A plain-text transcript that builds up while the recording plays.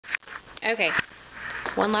Okay,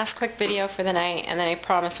 one last quick video for the night, and then I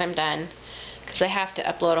promise I'm done, because I have to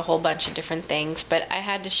upload a whole bunch of different things. But I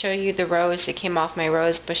had to show you the rose that came off my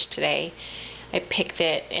rose bush today. I picked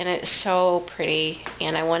it, and it's so pretty,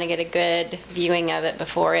 and I want to get a good viewing of it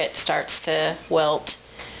before it starts to wilt.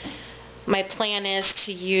 My plan is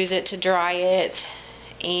to use it to dry it,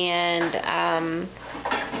 and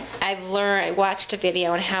I watched a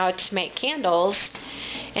video on how to make candles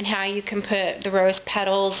and how you can put the rose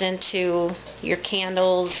petals into your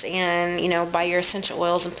candles, and buy your essential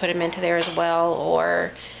oils and put them into there as well,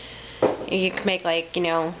 or you can make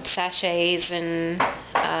sachets and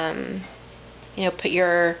put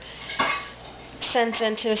your scents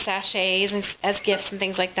into the sachets and as gifts and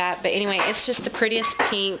things like that. But anyway, it's just the prettiest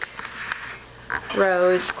pink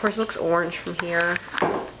rose. Of course it looks orange from here.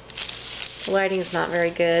 The lighting's not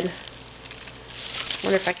very good. I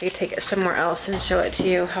wonder if I could take it somewhere else and show it to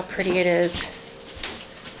you how pretty it is.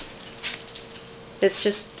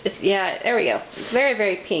 Yeah, there we go. It's very,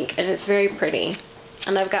 very pink, and it's very pretty.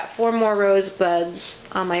 And I've got 4 more rose buds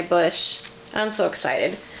on my bush. I'm so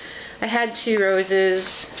excited. I had 2 bushes,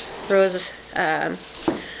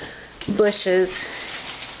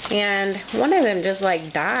 and one of them just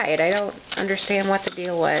died. I don't understand what the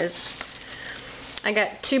deal was. I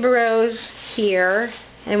got tuberose here,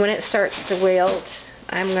 and when it starts to wilt,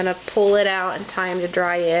 I'm going to pull it out in time to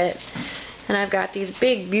dry it. And I've got these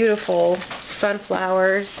big, beautiful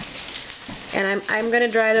sunflowers, and I'm going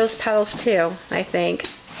to dry those petals too, I think,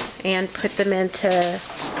 and put them into,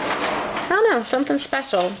 I don't know, something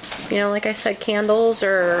special. Like I said, candles,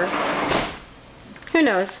 or who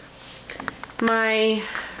knows. My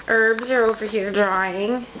herbs are over here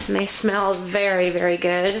drying, and they smell very, very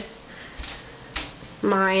good.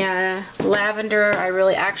 My lavender, I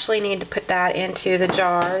really actually need to put that into the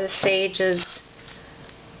jar. The sage is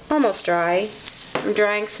almost dry. I'm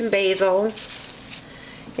drying some basil,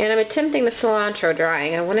 and I'm attempting the cilantro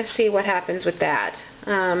drying. I want to see what happens with that.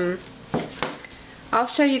 I'll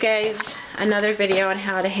show you guys another video on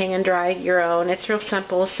how to hang and dry your own. It's real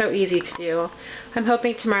simple, so easy to do. I'm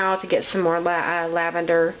hoping tomorrow to get some more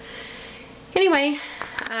lavender. Anyway,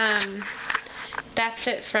 that's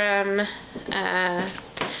it from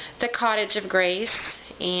the Cottage of Grace,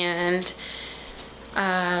 and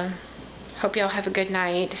hope y'all have a good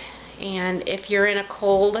night. And if you're in a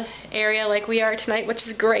cold area like we are tonight, which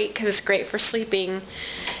is great because it's great for sleeping,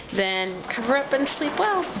 then cover up and sleep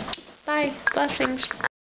well. Bye. Blessings.